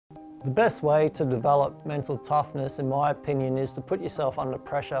The best way to develop mental toughness, in my opinion, is to put yourself under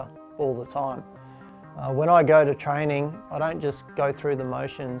pressure all the time. When I go to training, I don't just go through the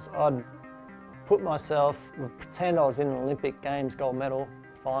motions. I'd pretend I was in an Olympic Games gold medal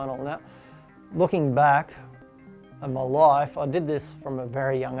final. Now, looking back at my life, I did this from a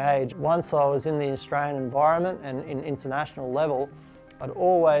very young age. Once I was in the Australian environment and in international level, I'd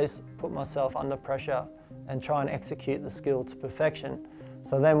always put myself under pressure and try and execute the skill to perfection.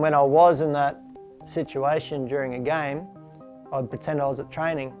 So then when I was in that situation during a game, I'd pretend I was at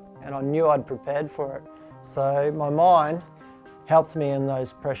training and I knew I'd prepared for it. So my mind helped me in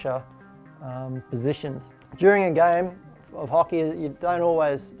those pressure positions. During a game of hockey, it doesn't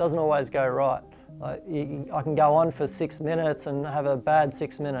always go right. I can go on for 6 minutes and have a bad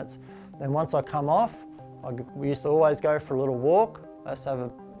 6 minutes. Then once I come off, we used to always go for a little walk. I used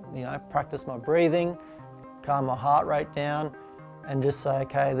to have practice my breathing, calm my heart rate down, and just say,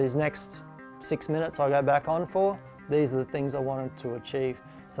 okay, these next 6 minutes I go back on for, these are the things I wanted to achieve.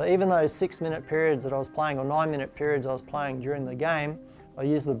 So even those 6-minute periods that I was playing, or 9-minute periods I was playing during the game, I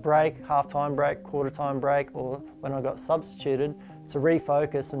used the break, half-time break, quarter-time break, or when I got substituted, to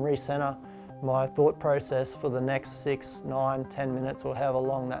refocus and recenter my thought process for the next 6, 9, 10 minutes, or however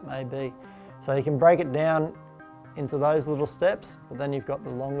long that may be. So you can break it down into those little steps, but then you've got the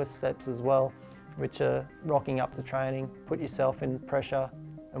longest steps as well, which are rocking up to training, put yourself in pressure,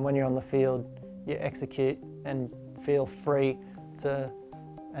 and when you're on the field, you execute and feel free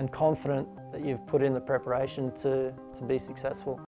and confident that you've put in the preparation to be successful.